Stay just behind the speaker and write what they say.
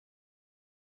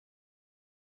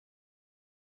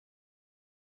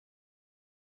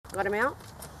Let him out.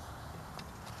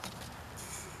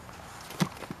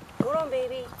 Hold on,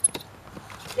 baby.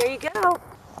 There you go.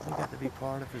 You got to be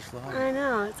part of his life. I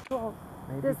know, it's cool.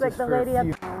 Maybe Just like the for a lady up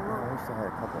few- there. I wish I had a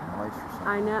couple of mice or something.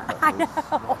 I know, Cut I loose, know,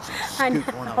 watch them I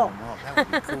scoop one of know. them up. That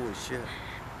would be cool as shit.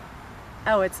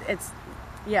 Oh, it's,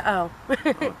 yeah, oh. Oh,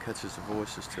 it catches the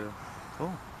voices too.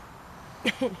 Cool.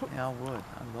 Yeah, I would.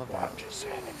 I love that. I'm just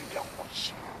saying, if you don't want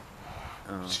shit,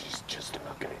 she's just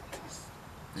looking at this.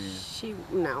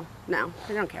 Yeah. No,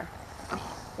 I don't care.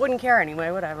 Wouldn't care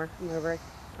anyway, whatever. I'm over it.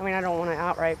 I mean, I don't want it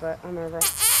outright, but I'm over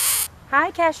it.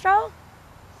 Hi, Kestrel.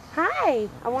 Hi.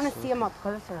 I want to see him up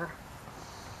closer.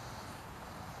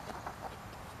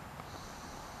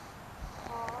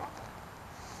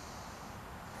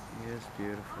 He is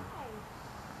beautiful.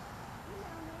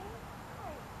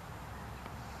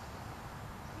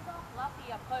 He's all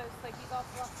fluffy up close, like he's all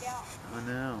fluffed out. I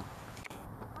know.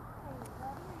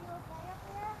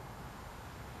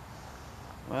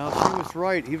 Well, she was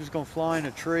right. He was going to fly in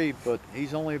a tree, but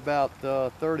he's only about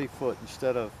 30 foot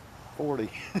instead of 40.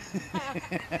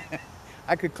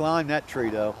 I could climb that tree,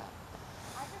 though.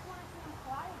 I just want to see him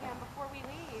fly again before we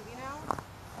leave, you know?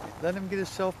 Let him get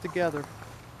himself together.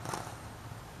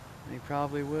 And he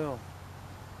probably will.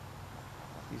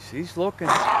 He's looking.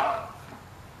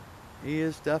 He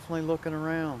is definitely looking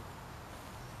around.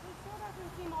 He still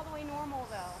doesn't seem all the way normal,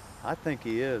 though. I think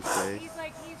he is, Dave. He's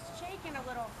like, he's shaking a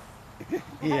little.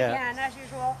 Yeah. Again, as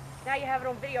usual. Now you have it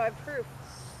on video, I have proof.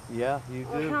 Yeah, you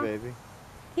do, Uh-huh. baby.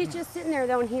 He's just sitting there,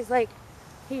 though, and he's like,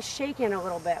 he's shaking a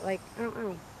little bit. Like, I don't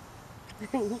know.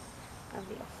 Love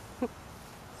you.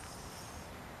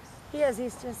 He is,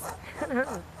 he's just, I don't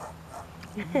know.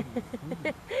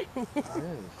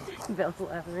 Bill's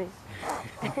laughing.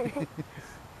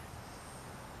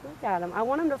 Look at him. I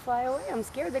want him to fly away. I'm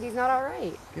scared that he's not all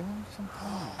right. Give him some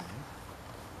time.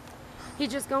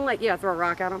 He's just going like, yeah, throw a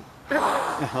rock at him.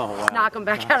 Oh, wow. Knock him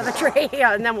back out of the tree,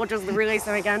 yeah, and then we'll just release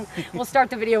him again. We'll start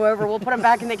the video over. We'll put him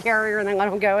back in the carrier and then let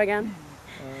him go again.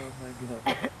 Oh, my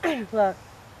God. Look.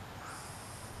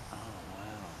 Oh,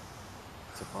 wow.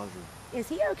 It's a buzzard. Is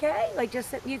he okay? Like,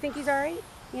 just, you think he's all right?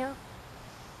 Yeah.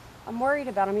 I'm worried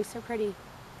about him. He's so pretty.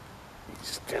 He's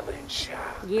still in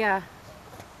shock. Yeah.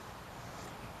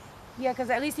 Yeah, because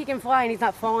at least he can fly and he's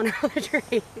not falling out of the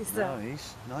tree. So. No,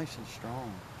 he's nice and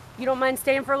strong. You don't mind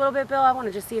staying for a little bit, Bill? I want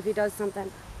to just see if he does something.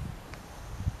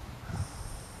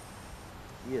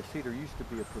 Yeah, see, there used to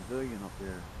be a pavilion up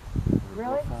there. With a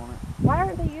Really? roof on it. Why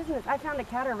aren't they using this? I found a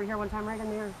cat over here one time right in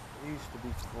there. It used to be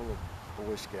full of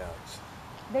Boy Scouts.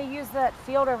 They use that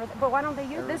field over there, but why don't they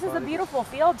use this? Is a Everybody beautiful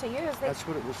field to use. That's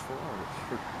what it was for. It's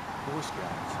for Boy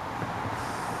Scouts.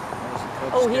 That was a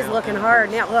Cub Oh, he's Scout looking and a hard.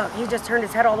 Boy Now look, he just turned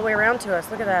his head all the way around to us.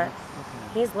 Look at that.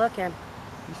 Scout. He's looking.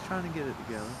 He's trying to get it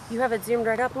together. You have it zoomed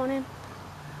right up on him?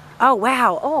 Oh,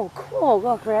 wow. Oh, cool.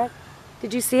 Look, Rick.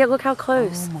 Did you see it? Look how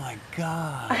close. Oh my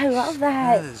God. I love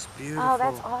that. That is beautiful. Oh,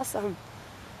 that's awesome.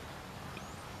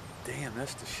 Damn,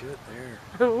 that's the shit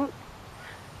there.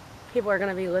 People are going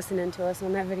to be listening to us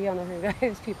on that video. And they're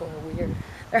guys, people are weird.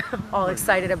 They're all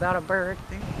excited about a bird.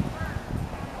 She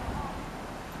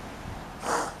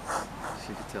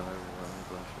could tell everyone was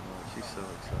blushing up. She's so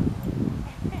excited.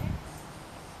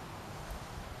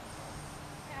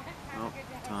 Well,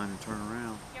 time to turn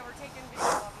around. Yeah, we're taking video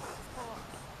of him. This is cool.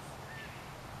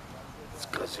 It's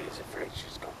because he's afraid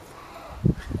she's going to fall.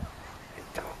 And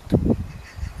don't.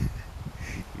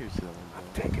 You're silly. I'm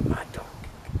taking my dog.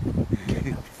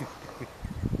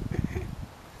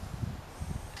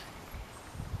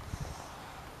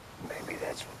 Maybe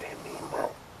that's what they mean,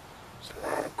 but there's a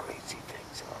lot of crazy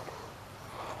things out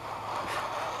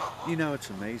there. You know, it's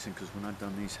amazing because when I've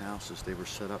done these houses, they were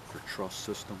set up for truss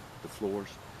system, the floors.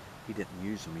 He didn't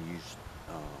use them, he used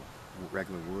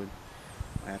regular wood.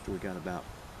 After we got about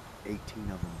 18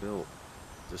 of them built,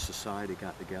 the society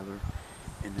got together.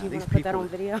 And now Do you these want to put that people, on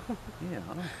video? yeah,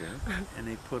 I don't care. And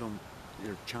they put them,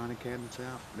 their china cabinets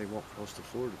out. They walked across the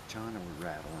floor, the china would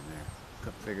rattle in there.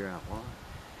 Couldn't figure out why.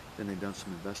 Then they done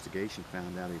some investigation,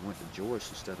 found out he went to Joyce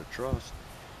instead of Trust,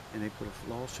 and they put a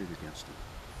lawsuit against him.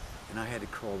 And I had to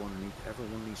crawl underneath every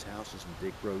one of these houses and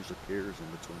dig rows of piers in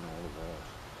between all the walls.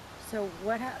 So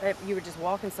what happened? You would just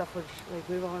walk and stuff would like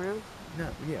move all around? No,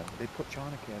 yeah, they put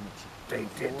china cabinets They on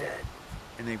the did floor, that.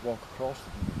 and they walk across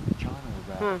them, the china would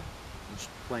rattle. Just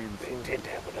playing the They floor. did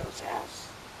that with those houses.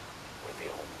 With the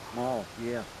old Mall,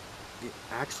 yeah.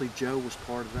 Actually, Joe was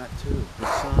part of that too. His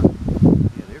son.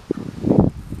 Yeah, they're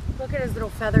crooked. Look at his little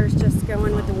feathers just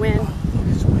going with the wind. Look at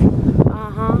his wing.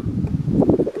 Uh-huh.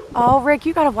 Oh, Rick,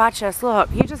 you gotta watch this. Look,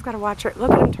 you just gotta watch it.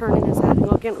 Look at him turning his head and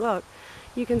looking. Look,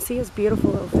 you can see his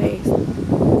beautiful little face.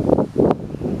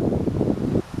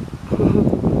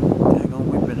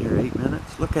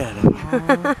 Look at him.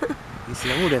 Oh. He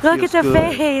said, oh, that Look at feels the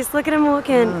good. face. Look at him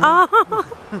looking.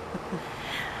 Oh.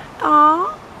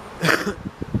 Oh.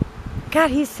 God,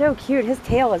 he's so cute. His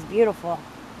tail is beautiful.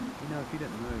 You know, if you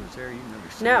didn't know he was there, you'd never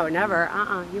see No, him. never.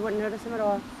 You wouldn't notice him at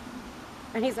all.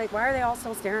 And he's like, why are they all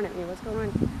still staring at me? What's going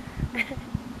on?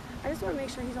 I just want to make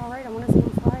sure he's all right. I want to see him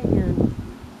fly again.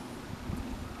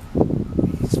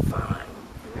 He's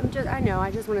fine. I know.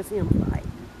 I just want to see him fly.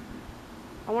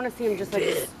 I want to see him just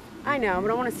like. I know, but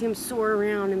I want to see him soar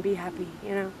around and be happy.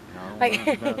 You know. No, Like-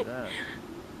 not about that.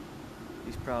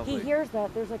 He's probably... He hears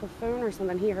that there's like a phone or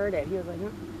something. He heard it. He was like, huh?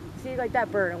 See, like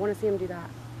that bird. I want to see him do that.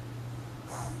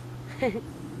 That's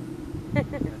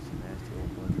a nasty little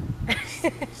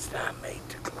bugger. He's not made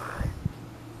to climb.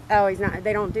 Oh, he's not.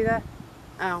 They don't do that.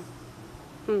 Oh.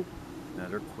 No,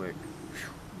 they're quick.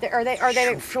 Are they and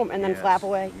then Yes, flap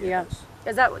away? yes. Yeah.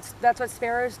 Is that's what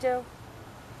sparrows do?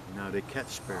 No, they catch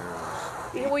sparrows.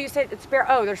 Well, you said it's sparrow.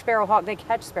 Oh, they're sparrow hawk. They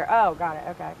catch sparrow. Oh, got it.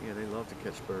 Okay. Yeah, they love to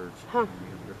catch birds. Huh. Yeah,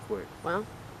 they're quick. Well,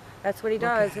 that's what he Look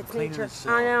does. at him It's cleaning nature.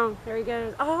 himself. I know. There he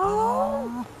goes.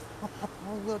 Oh. Oh,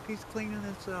 look, he's cleaning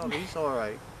himself. He's all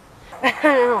right. I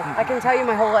know. I can tell you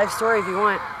my whole life story if you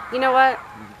want. You know what?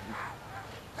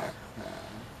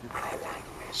 I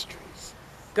like mysteries.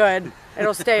 Good.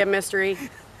 It'll stay a mystery.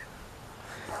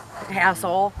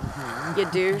 Asshole. You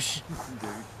douche. Dude,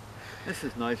 this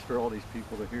is nice for all these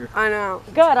people to hear. I know.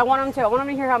 Good. I want him to. I want him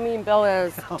to hear how mean Bill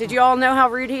is. Did you all know how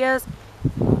rude he is?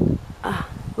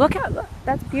 Look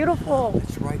that's beautiful.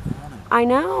 It's right on him. I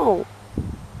know.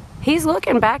 He's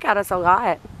looking back at us a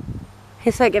lot.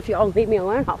 He's like, if y'all leave me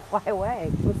alone, I'll fly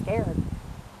away. I'm scared.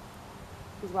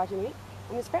 He's watching me.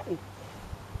 I'm his friend.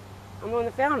 I'm the one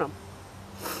that found him.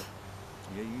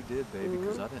 Yeah, you did, baby,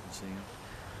 because I didn't see him.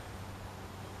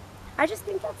 I just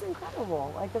think that's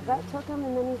incredible. Like the vet took him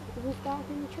and then he's back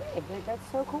in the tree. Like,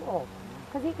 that's so cool.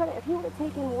 Because he could, if he would have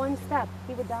taken one step,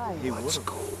 he would die. He would What's have.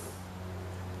 cool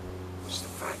was the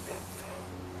fact that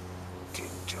Phil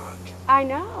didn't judge. I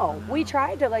know. We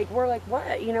tried to we're like,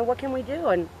 what? You know, what can we do?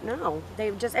 And no,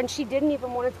 they just, and she didn't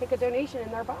even want to take a donation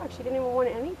in their box. She didn't even want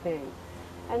anything.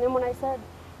 And then when I said,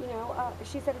 you know,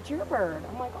 she said, it's your bird.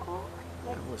 I'm like, oh.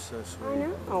 Like, That was so sweet. I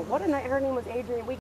know. What a night. Her name was Adrian. We